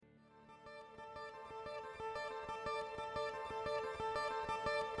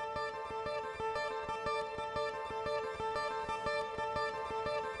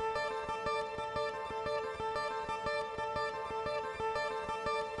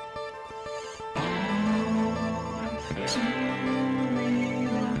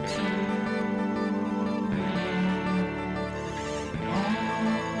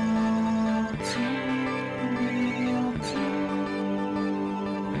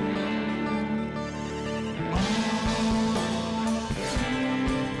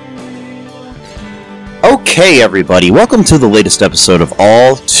Okay, everybody, welcome to the latest episode of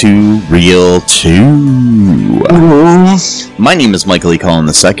All Too Real 2. My name is Michael E. Cullen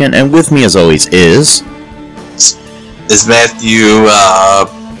II, and with me, as always, is Matthew,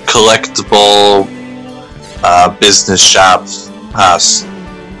 collectible business shop house.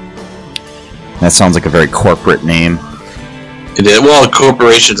 That sounds like a very corporate name. It is. Well,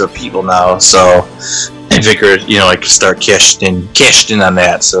 corporations are people now, so I figured, I could start cashed in on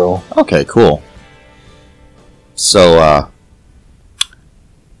that. So okay, cool. So,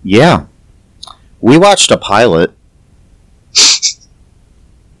 yeah. We watched a pilot.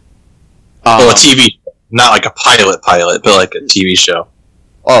 A TV, not like a pilot, but like a TV show.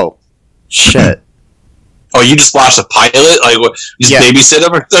 Oh, shit. Oh, you just watched a pilot? Like, what, you just babysit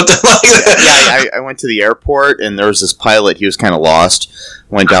him or something like that? Yeah, I went to the airport, and there was this pilot. He was kind of lost.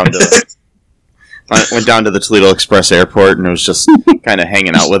 Went down to the Toledo Express Airport, and it was just kind of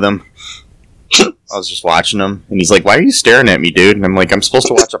hanging out with him. I was just watching him, and he's like, "Why are you staring at me, dude?" And I'm like, "I'm supposed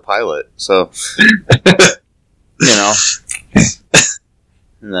to watch a pilot." So,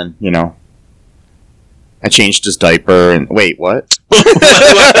 and then, I changed his diaper, and wait, what? What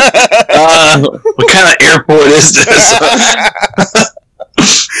kind of airport is this?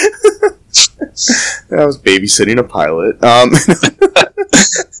 I was babysitting a pilot.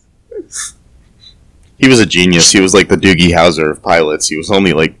 He was a genius. He was like the Doogie Howser of pilots. He was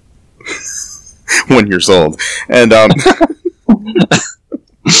only like 1 year old, and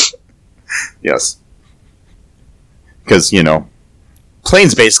yes, because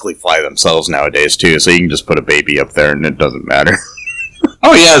planes basically fly themselves nowadays too, so you can just put a baby up there and it doesn't matter.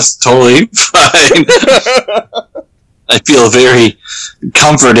 Oh yeah, it's totally fine. I feel very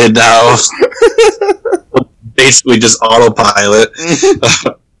comforted now. Basically just autopilot.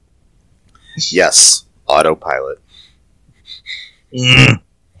 Yes, autopilot.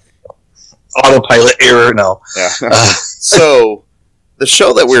 Autopilot error, no. Yeah. So, the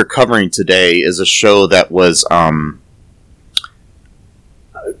show that we're covering today is a show that was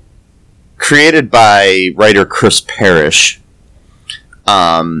created by writer Chris Parrish.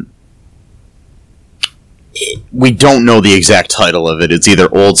 We don't know the exact title of it. It's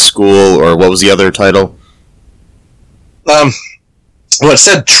either Old School or what was the other title? Well, it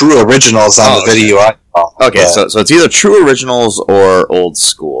said True Originals on the video. Okay, so it's either True Originals or Old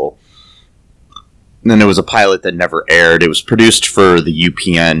School. And then there was a pilot that never aired. It was produced for the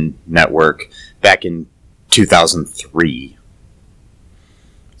UPN network back in 2003.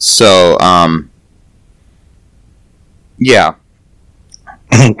 So, yeah.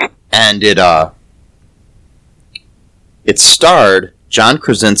 And it starred John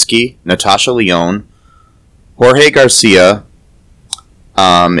Krasinski, Natasha Lyonne, Jorge Garcia.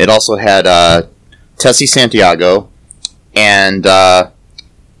 It also had Tessie Santiago and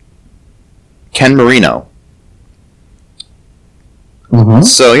Ken Marino. Mm-hmm.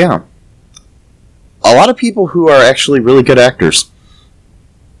 So, yeah. A lot of people who are actually really good actors.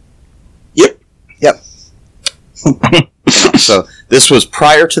 Yep. So, this was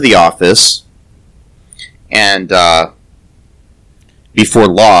prior to The Office, and before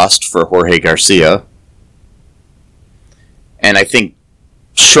Lost for Jorge Garcia, and I think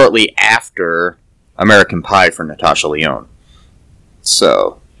shortly after American Pie for Natasha Lyonne.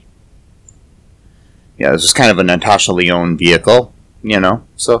 So, yeah, this is kind of a Natasha Lyonne vehicle,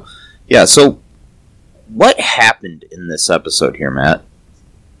 So, yeah, so what happened in this episode here, Matt?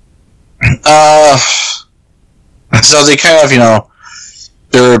 So they kind of,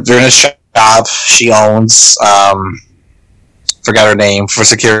 they're in a shop she owns. Forgot her name.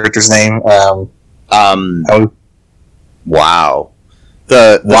 What's the character's name? Wow. Wow.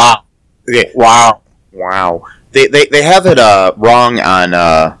 They have it wrong on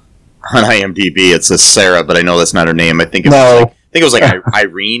IMDb. It says Sarah, but I know that's not her name. I think it was like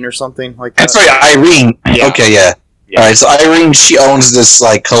Irene or something like that. That's right, Irene. Yeah. Okay, yeah. All right, so Irene, she owns this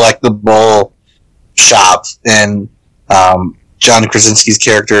like collectible shop, and John Krasinski's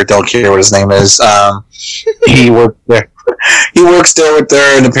character, don't care what his name is. He works there. He works there with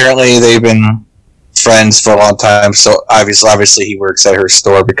her, and apparently they've been friends for a long time. So obviously he works at her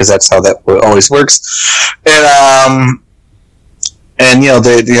store because that's how that always works. And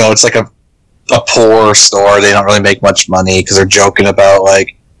it's like a poor store. They don't really make much money because they're joking about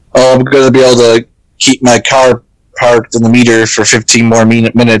like, oh, I'm going to be able to keep my car parked in the meter for 15 more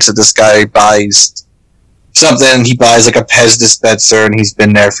minutes if this guy buys something. He buys like a Pez dispenser, and he's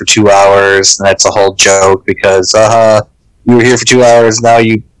been there for 2 hours, and that's a whole joke because you were here for 2 hours, now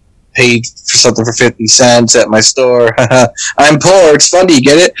you paid for something for 50 cents at my store. I'm poor. It's funny. You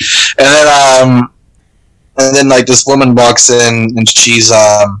get it? And then like this woman walks in, and she's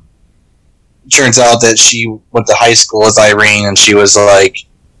turns out that she went to high school with Irene, and she was like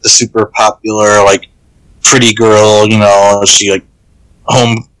the super popular like pretty girl. You know, she like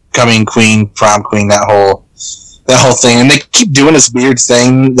homecoming queen, prom queen, that whole thing. And they keep doing this weird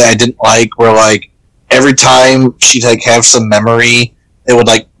thing that I didn't like, where like every time she'd like have some memory, it would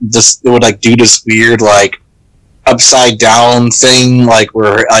do this weird like upside down thing, like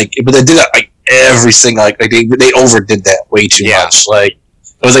where like, but they did it like every single like they overdid that way too much. Like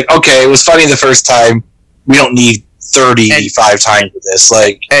it was like, okay, it was funny the first time, we don't need 35 times of this.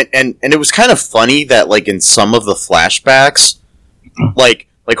 Like and it was kind of funny that like in some of the flashbacks, like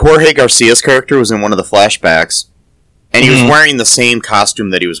Jorge Garcia's character was in one of the flashbacks, and he was wearing the same costume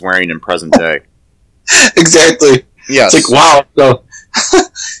that he was wearing in present day. Exactly. Yeah. It's like, wow. So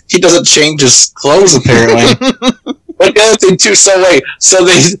he doesn't change his clothes apparently. But the other thing too, so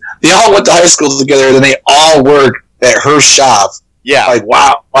they all went to high school together, and then they all work at her shop. Yeah. Like,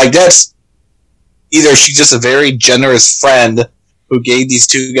 wow. Like, that's either she's just a very generous friend who gave these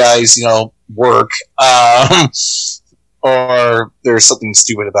two guys, you know, work, or there's something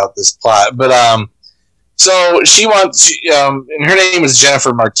stupid about this plot. But so she wants, and her name is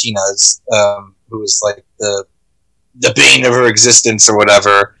Jennifer Martinez, who is like the bane of her existence or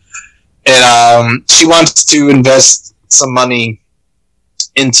whatever. And she wants to invest some money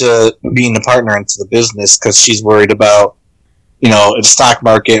into being a partner into the business because she's worried about, you know, the stock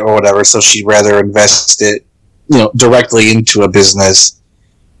market or whatever. So she'd rather invest it, you know, directly into a business.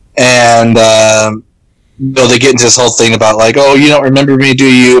 And they get into this whole thing about like, oh, you don't remember me, do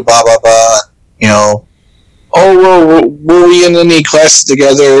you? Blah blah blah. You know, oh, were we in any classes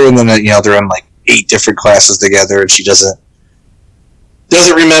together? And then they're in like 8 different classes together, and she doesn't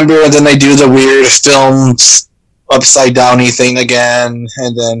remember. And then they do the weird film upside downy thing again,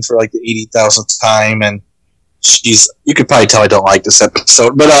 and then for like the 80,000th time. And you could probably tell I don't like this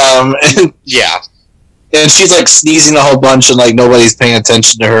episode, but yeah. And she's like sneezing a whole bunch, and like nobody's paying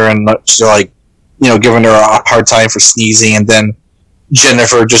attention to her, and she's like, you know, giving her a hard time for sneezing. And then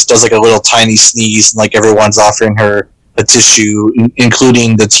Jennifer just does like a little tiny sneeze, and like everyone's offering her a tissue,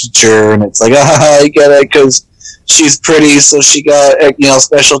 including the teacher, and it's like, I get it, because she's pretty, so she got, you know,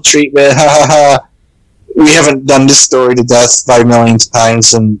 special treatment. We haven't done this story to death 5 million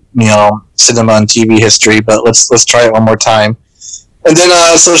times in, you know, cinema and TV history, but let's try it one more time. And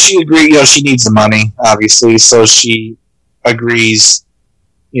then so she agrees, you know, she needs the money, obviously, so she agrees,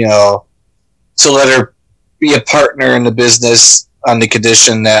 you know, to let her be a partner in the business on the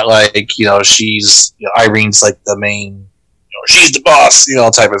condition that, like, you know, she's, you know, Irene's like the main, you know, she's the boss, you know,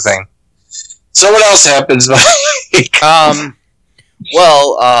 type of thing. So what else happens, Mike?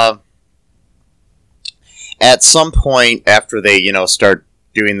 At some point after they, you know, start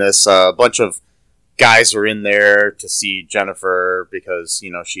doing this, a bunch of guys are in there to see Jennifer because,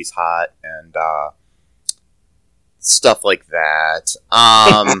 you know, she's hot and stuff like that.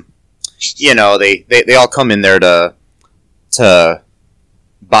 You know, they all come in there to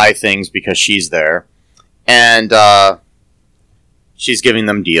buy things because she's there, and she's giving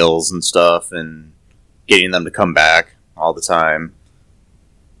them deals and stuff and getting them to come back all the time.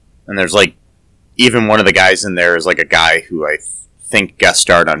 And there's like, even one of the guys in there is like a guy who I think guest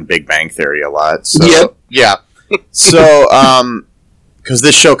starred on Big Bang Theory a lot. So, yep. Yeah. So, because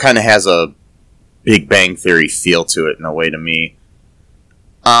this show kind of has a Big Bang Theory feel to it in a way to me.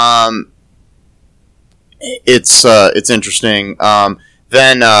 It's interesting.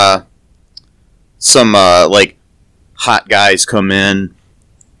 Then some like hot guys come in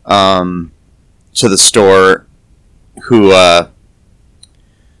to the store who are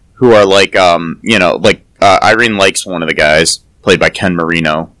like you know, like Irene likes one of the guys played by Ken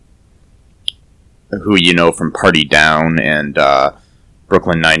Marino, who you know from Party Down and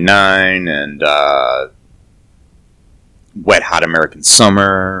Brooklyn Nine-Nine and Wet Hot American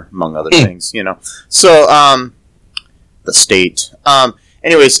Summer, among other things, you know. So, The State.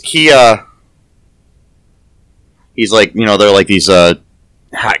 Anyways, he's like, you know, they're like these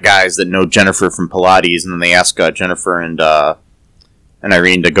hot guys that know Jennifer from Pilates, and then they ask Jennifer and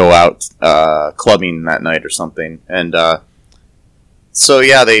Irene to go out clubbing that night or something. And so,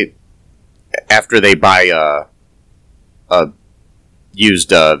 yeah, after they buy a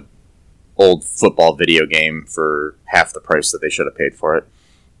used old football video game for half the price that they should have paid for it.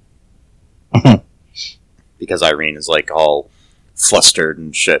 Because Irene is like all flustered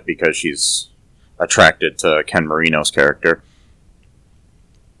and shit because she's attracted to Ken Marino's character.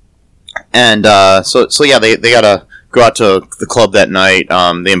 And so yeah, they gotta go out to the club that night.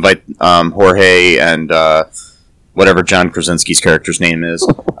 They invite Jorge and whatever John Krasinski's character's name is.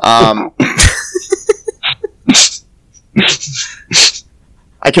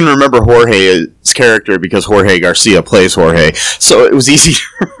 I can remember Jorge's character because Jorge Garcia plays Jorge, so it was easy.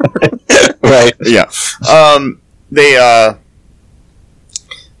 Right. Yeah.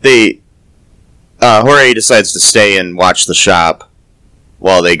 Jorge decides to stay and watch the shop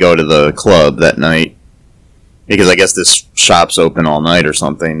while they go to the club that night, because I guess this shop's open all night or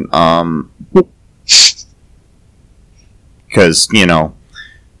something. Because, you know,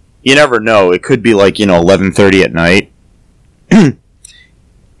 you never know. It could be like, 11:30 at night,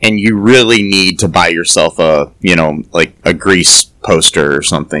 and you really need to buy yourself a Grease poster or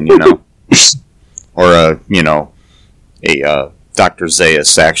something, or a Dr.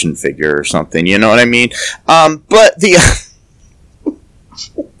 Zaius action figure or something, you know what I mean? But the...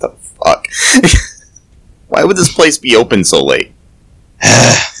 what the fuck? Why would this place be open so late?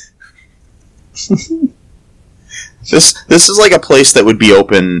 This is like a place that would be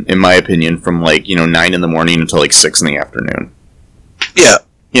open, in my opinion, from 9 in the morning until 6 in the afternoon. Yeah.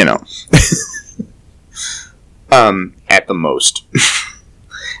 At the most.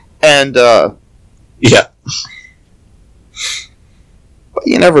 And, yeah. But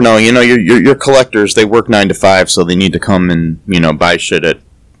you never know, your collectors, they work 9 to 5, so they need to come and, buy shit at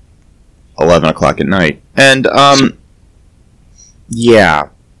 11 o'clock at night. And, yeah.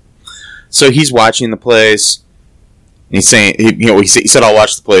 So he's watching the place, and he's saying, he said, I'll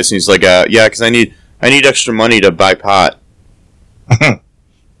watch the place, and he's like, yeah, because I need extra money to buy pot.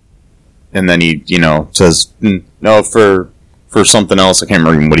 And then he, says, no, for something else. I can't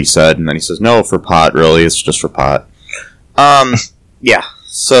remember what he said. And then he says, no, for pot, really. It's just for pot. Yeah.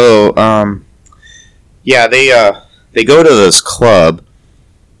 So, yeah, they go to this club,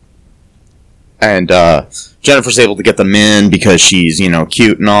 and Jennifer's able to get them in because she's,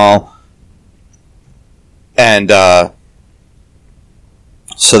 cute and all. And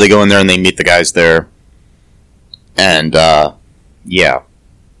so they go in there and they meet the guys there. And, yeah.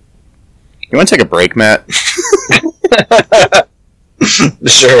 You want to take a break, Matt?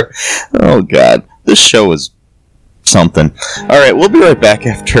 Sure. Oh, God. This show is something. Alright, we'll be right back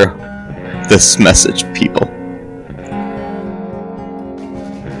after this message, people.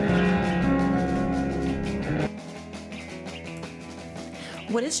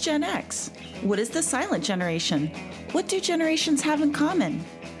 What is Gen X? What is the silent generation? What do generations have in common?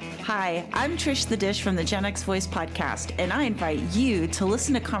 Hi, I'm Trish the Dish from the Gen X Voice podcast, and I invite you to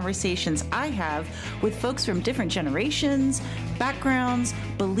listen to conversations I have with folks from different generations, backgrounds,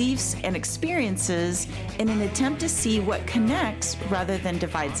 beliefs, and experiences in an attempt to see what connects rather than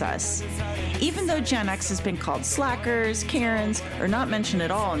divides us. Even though Gen X has been called slackers, Karens, or not mentioned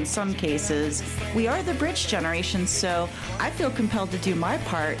at all in some cases, we are the bridge generation, so I feel compelled to do my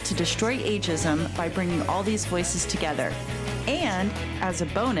part to destroy ageism by bringing all these voices together. And, as a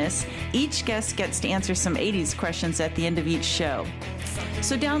bonus, each guest gets to answer some 80s questions at the end of each show.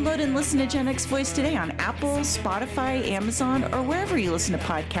 So download and listen to Gen X Voice today on Apple, Spotify, Amazon, or wherever you listen to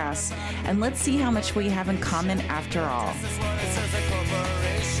podcasts. And let's see how much we have in common after all.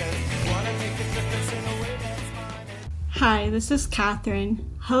 Hi, this is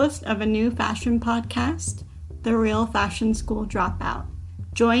Catherine, host of a new fashion podcast, The Real Fashion School Dropout.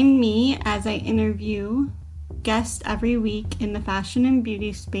 Join me as I interview guests every week in the fashion and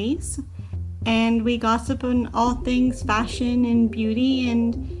beauty space, and we gossip on all things fashion and beauty,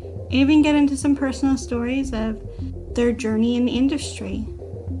 and even get into some personal stories of their journey in the industry.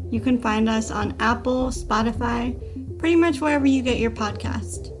 You can find us on Apple, Spotify, pretty much wherever you get your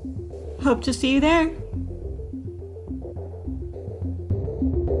podcast. Hope to see you there.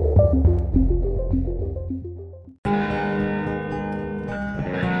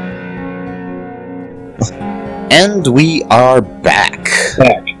 And we are back.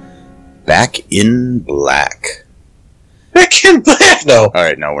 Back in black. Back in black? No.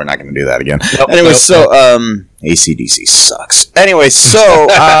 Alright, no, we're not going to do that again. Nope, anyway, nope, so, AC/DC sucks. Anyway, so,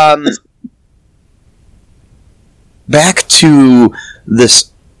 back to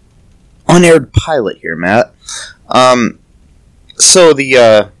this unaired pilot here, Matt. So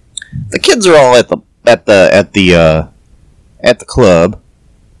the kids are all at the club.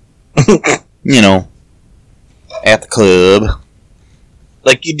 At the club.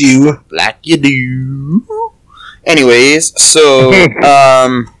 Like you do. Like you do. Anyways, so,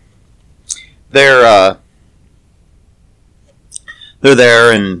 they're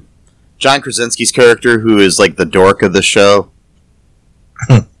there, and John Krasinski's character, who is, like, the dork of the show,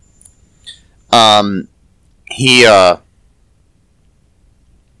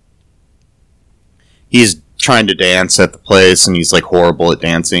 He's trying to dance at the place, and he's like horrible at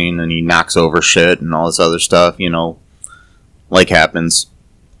dancing, and he knocks over shit and all this other stuff, like happens.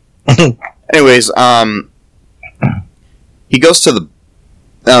 Anyways, he goes to the.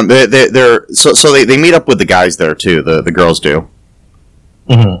 They meet up with the guys there too. The girls do,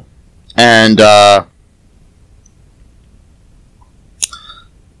 and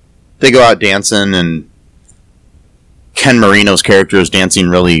they go out dancing, and Ken Marino's character is dancing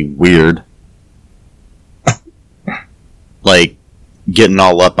really weird. Like, getting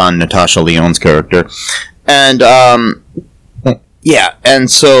all up on Natasha Lyonne's character. And, yeah,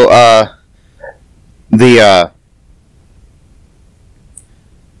 and so,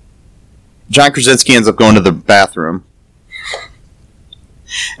 John Krasinski ends up going to the bathroom.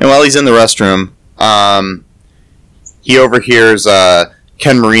 And while he's in the restroom, he overhears,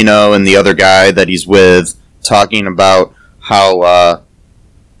 Ken Marino and the other guy that he's with talking about how,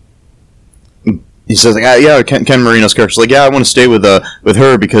 he says, like, yeah, Ken Marino's character's like, yeah, I want to stay with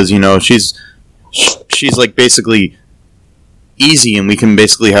her because, she's like basically easy and we can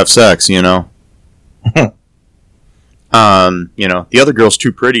basically have sex, The other girl's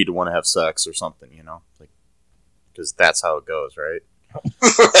too pretty to want to have sex or something, like, because that's how it goes, right?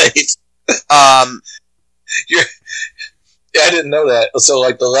 Right. Yeah, I didn't know that. So,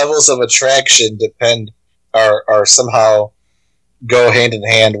 like, the levels of attraction are somehow go hand in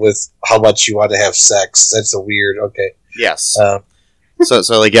hand with how much you want to have sex. That's a weird. Okay. Yes. So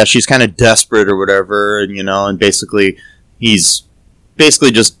like, yeah, she's kind of desperate or whatever, and and basically he's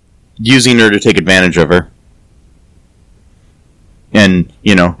basically just using her to take advantage of her, and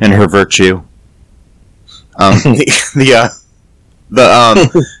and her virtue. Yeah,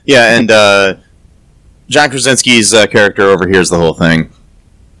 and John Krasinski's character overhears the whole thing.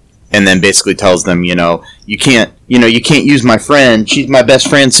 And then basically tells them, you can't use my friend. She's my best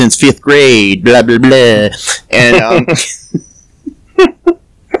friend since 5th grade. Blah blah blah. And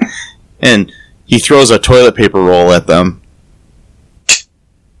and he throws a toilet paper roll at them,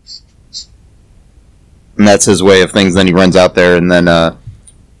 and that's his way of things. Then he runs out there, and then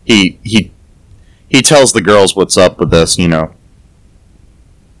he tells the girls what's up with this, And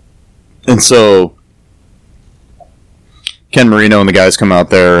so Ken Marino and the guys come out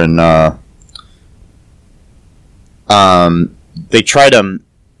there, and they try to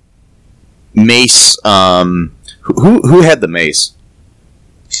mace. Who had the mace?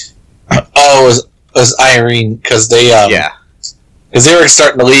 Oh, it was Irene, because they because they were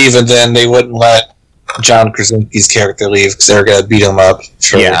starting to leave, and then they wouldn't let John Krasinski's character leave because they were going to beat him up.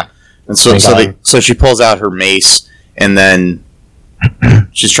 Yeah, and so she pulls out her mace, and then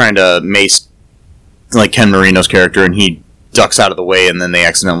she's trying to mace like Ken Marino's character, and he ducks out of the way, and then they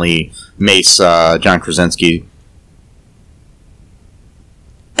accidentally mace John Krasinski.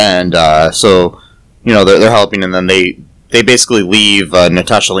 And so, they're helping, and then they basically leave.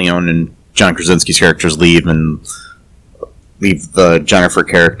 Natasha Lyonne and John Krasinski's characters leave, and leave the Jennifer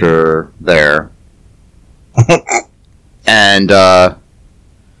character there. And and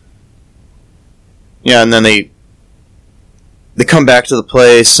then they come back to the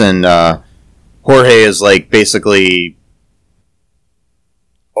place, and Jorge is like basically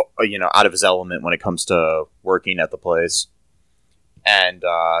out of his element when it comes to working at the place, and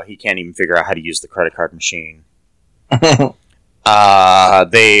he can't even figure out how to use the credit card machine. They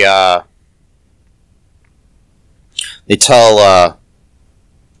tell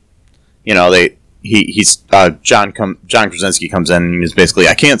John Krasinski comes in, and he's basically,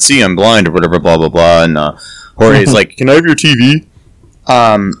 I can't see, I'm blind or whatever, blah blah blah, and Jorge's like, can I have your TV?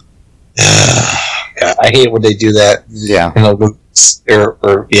 God, I hate when they do that. Yeah.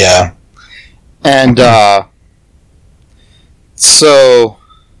 Yeah. And, so...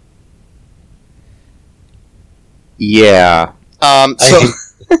 Yeah. I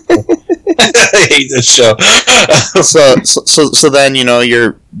hate this show. so then,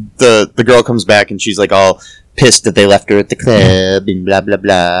 the girl comes back, and she's, like, all pissed that they left her at the club, and blah, blah,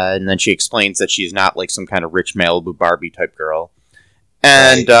 blah, and then she explains that she's not, like, some kind of rich Malibu Barbie type girl.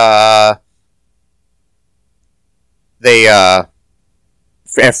 And, they, at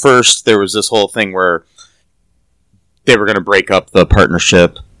first, there was this whole thing where they were going to break up the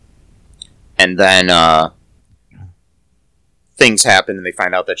partnership, and then, things happen, and they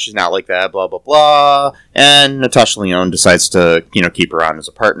find out that she's not like that, blah, blah, blah, and Natasha Lyonne decides to, keep her on as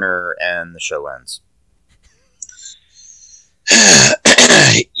a partner, and the show ends.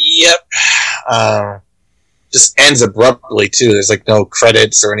 Yep. Just ends abruptly, too. There's, like, no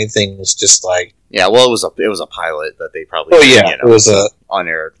credits or anything. It's just, like... Yeah, well, it was a pilot that they probably... it was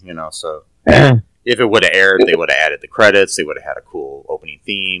unaired, so... if it would have aired, they would have added the credits. They would have had a cool opening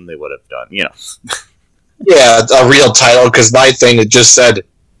theme. They would have done, Yeah, a real title, because my thing, it just said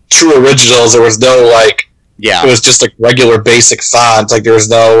True Originals. There was no, like... Yeah. It was just like regular basic font. Like, there was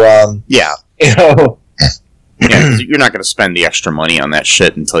no... Yeah. Yeah, 'cause you're not going to spend the extra money on that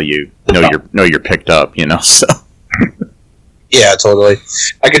shit until you know you're picked up, so... Yeah, totally.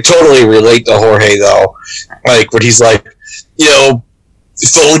 I could totally relate to Jorge, though. Like, when he's like,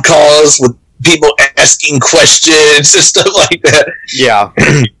 phone calls with people asking questions and stuff like that. Yeah.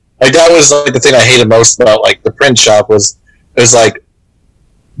 Like, that was, like, the thing I hated most about, like, the print shop was like,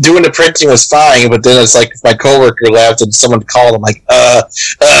 doing the printing was fine, but then it's like, if my coworker left and someone called, I'm like, I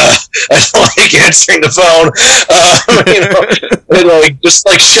don't like answering the phone. And, like, just,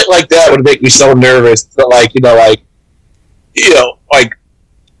 like, shit like that would make me so nervous. But, like,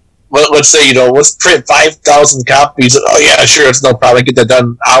 let's say, let's print 5,000 copies. Oh, yeah, sure, it's no problem. Get that done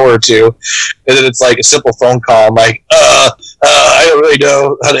in an hour or two. And then it's like a simple phone call. I'm like, I don't really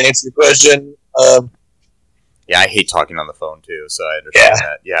know how to answer the question. Yeah, I hate talking on the phone, too, so I understand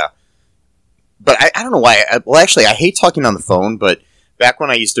that. Yeah. But I don't know why. Actually, I hate talking on the phone, but back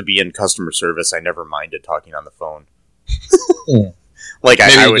when I used to be in customer service, I never minded talking on the phone. Like,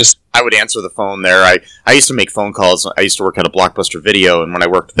 I would answer the phone there. I used to make phone calls. I used to work at a Blockbuster Video, and when I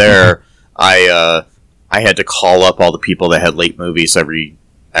worked there, I had to call up all the people that had late movies every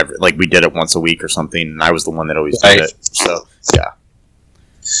like, we did it once a week or something, and I was the one that always did it. So, yeah.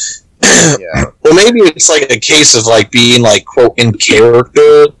 Yeah. Well, maybe it's like a case of like being like, quote, in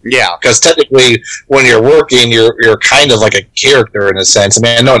character. Yeah. Because technically, when you're working, you're kind of like a character in a sense. I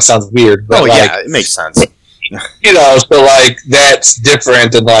mean, I know it sounds weird, but it makes sense. So like that's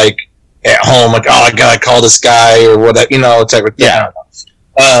different than like at home, like, oh, I gotta call this guy or whatever, type of thing. Yeah.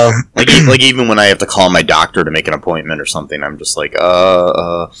 Like even when I have to call my doctor to make an appointment or something, I'm just like,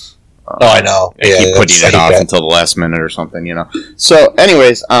 oh, I know. I keep putting it off until the last minute or something, So,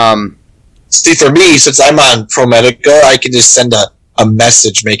 anyways, see, for me, since I'm on ProMedica, I can just send a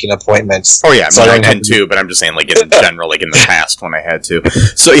message making appointments. Oh, yeah, I can too, but I'm just saying, like, in general, like, in the past when I had to.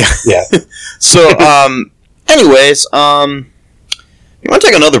 So, yeah. Yeah. So, anyways, you want to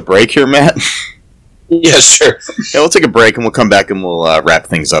take another break here, Matt? Yeah, sure. Yeah, we'll take a break, and we'll come back and we'll wrap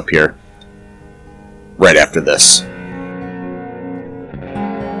things up here right after this.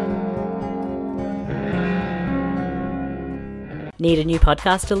 Need a new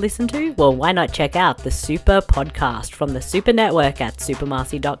podcast to listen to? Well, why not check out the Super Podcast from the Super Network at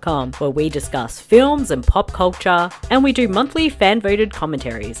supermarcy.com, where we discuss films and pop culture, and we do monthly fan-voted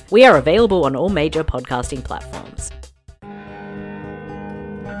commentaries. We are available on all major podcasting platforms.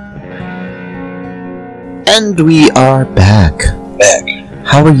 And we are back.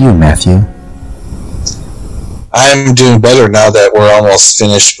 How are you, Matthew? I'm doing better now that we're almost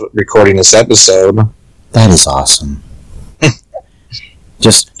finished recording this episode. That is awesome.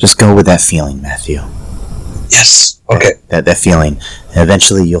 Just go with that feeling, Matthew. Yes. Okay. That feeling. And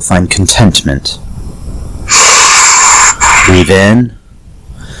eventually you'll find contentment. Breathe in.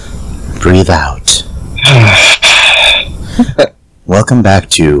 Breathe out. Welcome back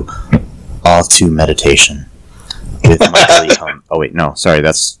to All Too Meditation with Michael E. Cohn. Oh wait, no, sorry,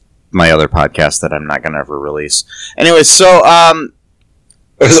 that's my other podcast that I'm not gonna ever release. Anyway, so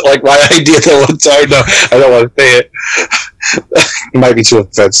it was like my idea that one time. No, I don't want to say it. It might be too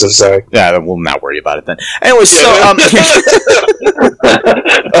offensive, sorry. Yeah, we'll not worry about it then. Anyway, so you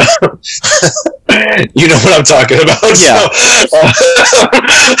know what I'm talking about. Yeah.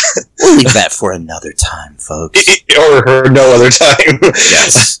 We'll leave that for another time, folks. Or no other time.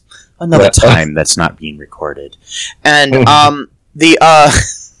 Yes. Another time that's not being recorded. And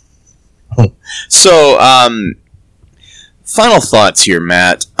final thoughts here,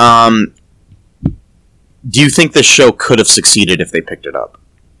 Matt. Do you think this show could have succeeded if they picked it up?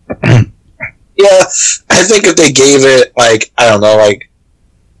 Yeah, I think if they gave it, like, I don't know, like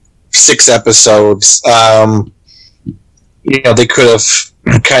 6 episodes, they could have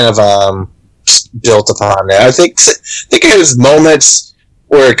kind of built upon that. I think it has moments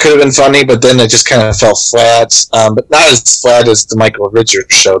where it could have been funny, but then it just kind of fell flat. But not as flat as the Michael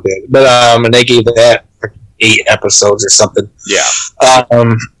Richards show did. But and they gave that 8 episodes or something. Yeah.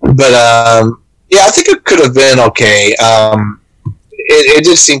 Yeah, I think it could have been okay. It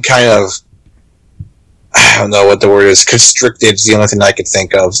did seem kind of, I don't know what the word is, constricted is the only thing I could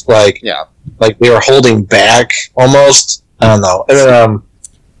think of. Like they were holding back almost. I don't know.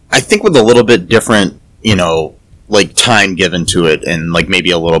 I think with a little bit different, like time given to it and like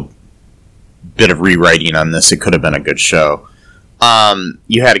maybe a little bit of rewriting on this, it could have been a good show.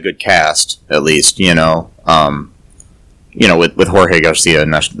 You had a good cast, at least, with Jorge Garcia,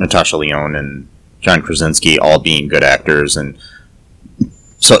 Natasha Lyonne, and John Krasinski all being good actors, and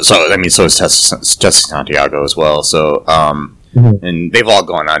so is Jessica Santiago as well. So, and they've all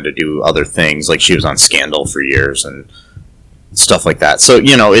gone on to do other things. Like she was on Scandal for years and stuff like that. So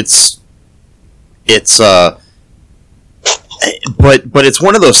but it's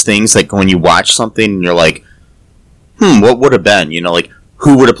one of those things like when you watch something and you're like, what would have been? Like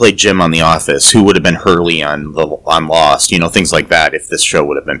who would have played Jim on The Office? Who would have been Hurley on Lost? Things like that. If this show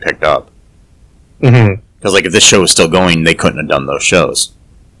would have been picked up, because like if this show was still going, they couldn't have done those shows.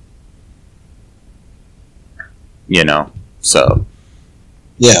 So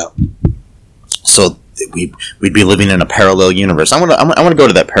yeah. So we'd be living in a parallel universe. I want to go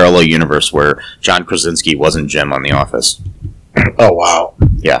to that parallel universe where John Krasinski wasn't Jim on The Office. Oh wow.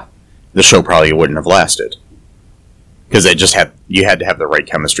 Yeah, the show probably wouldn't have lasted because you had to have the right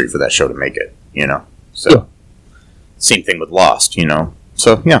chemistry for that show to make it. So yeah. Same thing with Lost.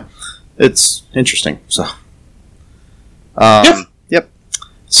 So yeah, it's interesting. So yep.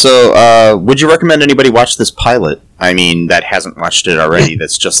 So would you recommend anybody watch this pilot? I mean, that hasn't watched it already.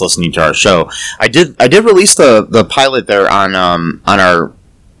 That's just listening to our show. I did release the pilot there on our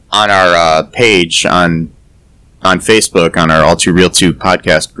page on Facebook on our All Too Real 2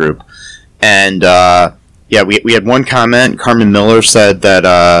 podcast group, and we had one comment. Carmen Miller said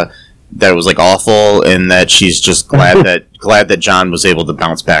that it was like awful, and that she's just glad that John was able to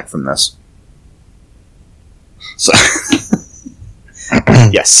bounce back from this. So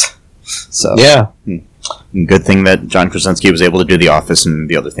yes, so yeah. Good thing that John Krasinski was able to do The Office and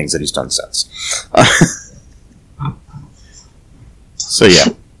the other things that he's done since. So yeah.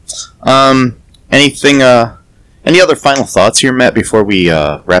 Any other final thoughts here, Matt, before we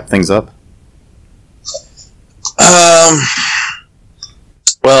wrap things up?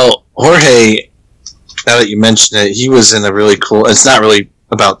 Well, Jorge, now that you mention it, he was in a really cool... It's not really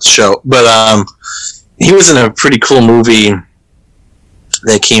about the show, but he was in a pretty cool movie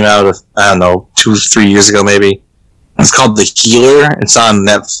that came out, I don't know, 2-3 years ago maybe. It's called The Healer. It's on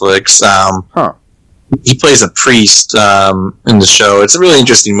Netflix. He plays a priest in the show. It's a really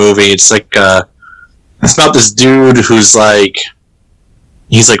interesting movie. It's like it's about this dude who's like,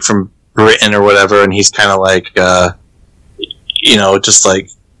 he's like from Britain or whatever, and he's kind of like just like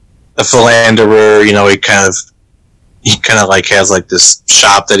a philanderer. He kind of like has like this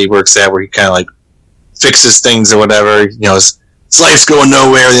shop that he works at where he kind of like fixes things or whatever. His life's going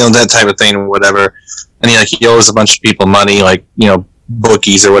nowhere, that type of thing or whatever. And he owes a bunch of people money, like,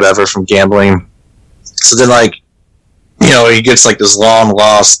 bookies or whatever from gambling. So then, like, he gets like this long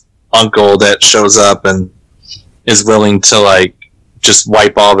lost uncle that shows up and is willing to like just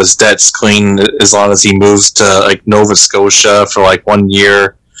wipe all of his debts clean as long as he moves to like Nova Scotia for like 1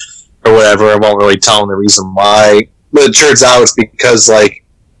 year or whatever. I won't really tell him the reason why, but it turns out it's because like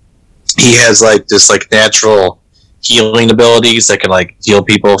he has like this like natural healing abilities that can like heal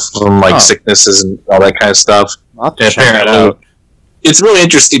people from like sicknesses and all that kind of stuff. I'll have to check that out. It's really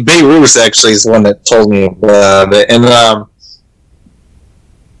interesting. Beirut actually is the one that told me about it, and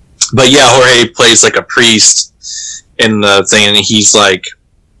but yeah, Jorge plays like a priest in the thing, and he's like,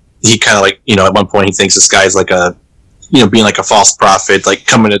 he kind of like, at one point he thinks this guy's like a, being like a false prophet, like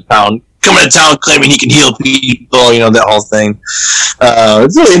coming to town claiming he can heal people, that whole thing.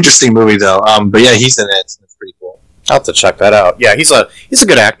 It's a really interesting movie though. But yeah, he's in it. It's pretty cool. I'll have to check that out. Yeah, he's a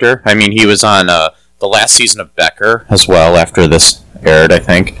good actor. I mean, he was on the last season of Becker as well after this aired, I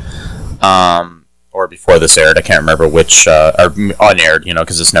think. Or before this aired. I can't remember which, or unaired,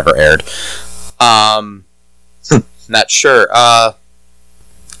 because it's never aired. Not sure.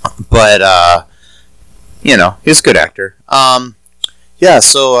 But, he's a good actor. Yeah,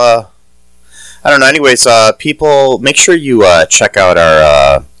 so, I don't know. Anyways, people, make sure you check out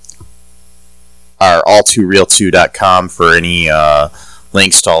our all2real2.com for any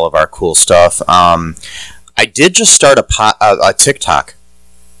links to all of our cool stuff. I did just start a TikTok.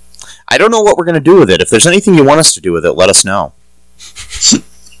 I don't know what we're going to do with it. If there's anything you want us to do with it, let us know.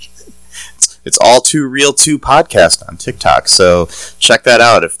 It's All Too Real 2 podcast on TikTok, so check that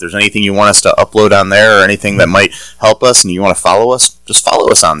out. If there's anything you want us to upload on there or anything that might help us and you want to follow us, just follow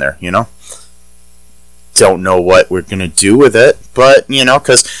us on there, Don't know what we're going to do with it, but,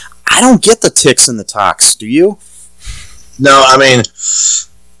 because I don't get the ticks and the talks. Do you? No, I mean,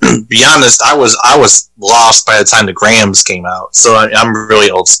 be honest, I was lost by the time the Grahams came out, so I'm really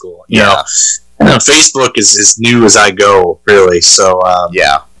old school. You know, Facebook is as new as I go, really. So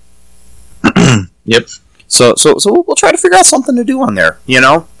yeah. Yep. So we'll try to figure out something to do on there.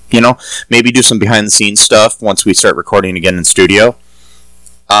 Maybe do some behind the scenes stuff once we start recording again in studio.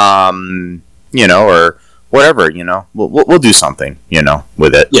 Or whatever, we'll do something,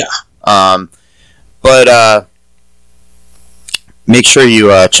 with it. Yeah. But make sure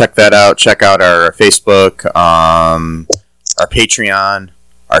you check that out. Check out our Facebook, our Patreon,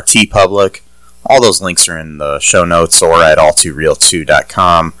 our TeePublic. All those links are in the show notes or at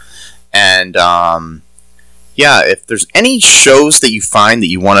all2real2.com. And if there's any shows that you find that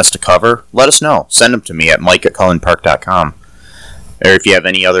you want us to cover, let us know. Send them to me at mike@cullenpark.com. Or if you have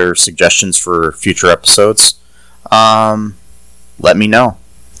any other suggestions for future episodes, let me know.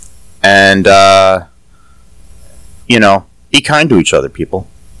 And, be kind to each other, people.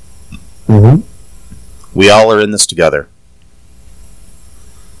 Mm-hmm. We all are in this together.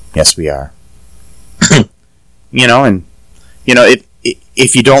 Yes, we are.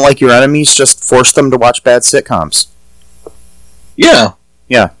 If you don't like your enemies, just force them to watch bad sitcoms. Yeah.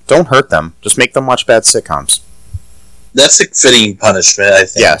 Yeah, don't hurt them. Just make them watch bad sitcoms. That's a fitting punishment, I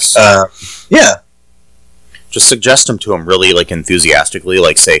think. Yes. Yeah. Just suggest them to them really, enthusiastically.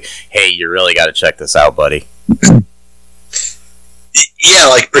 Say, hey, you really got to check this out, buddy.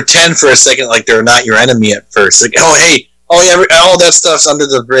 Yeah, pretend for a second like they're not your enemy at first. Oh, hey, all that stuff's under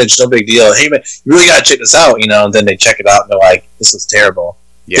the bridge, no big deal. Hey, man, you really got to check this out, and then they check it out and they're like, this is terrible.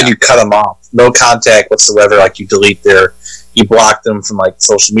 Yeah. Then you cut them off. No contact whatsoever. You delete you block them from,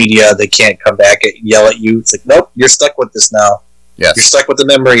 social media. They can't come back and yell at you. It's nope, you're stuck with this now. Yes. You're stuck with the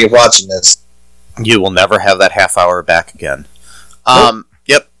memory of watching this. You will never have that half hour back again. Nope.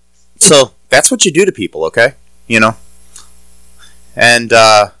 Yep. So, that's what you do to people, okay? And,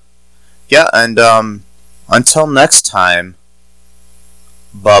 until next time,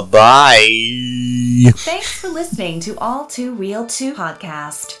 bye-bye. Thanks for listening to All Too Real 2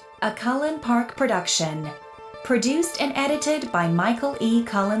 podcast, a Cullen Park production. Produced and edited by Michael E.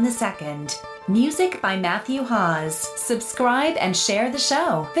 Cullen II. Music by Matthew Hawes. Subscribe and share the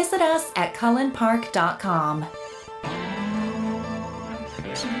show. Visit us at cullenpark.com.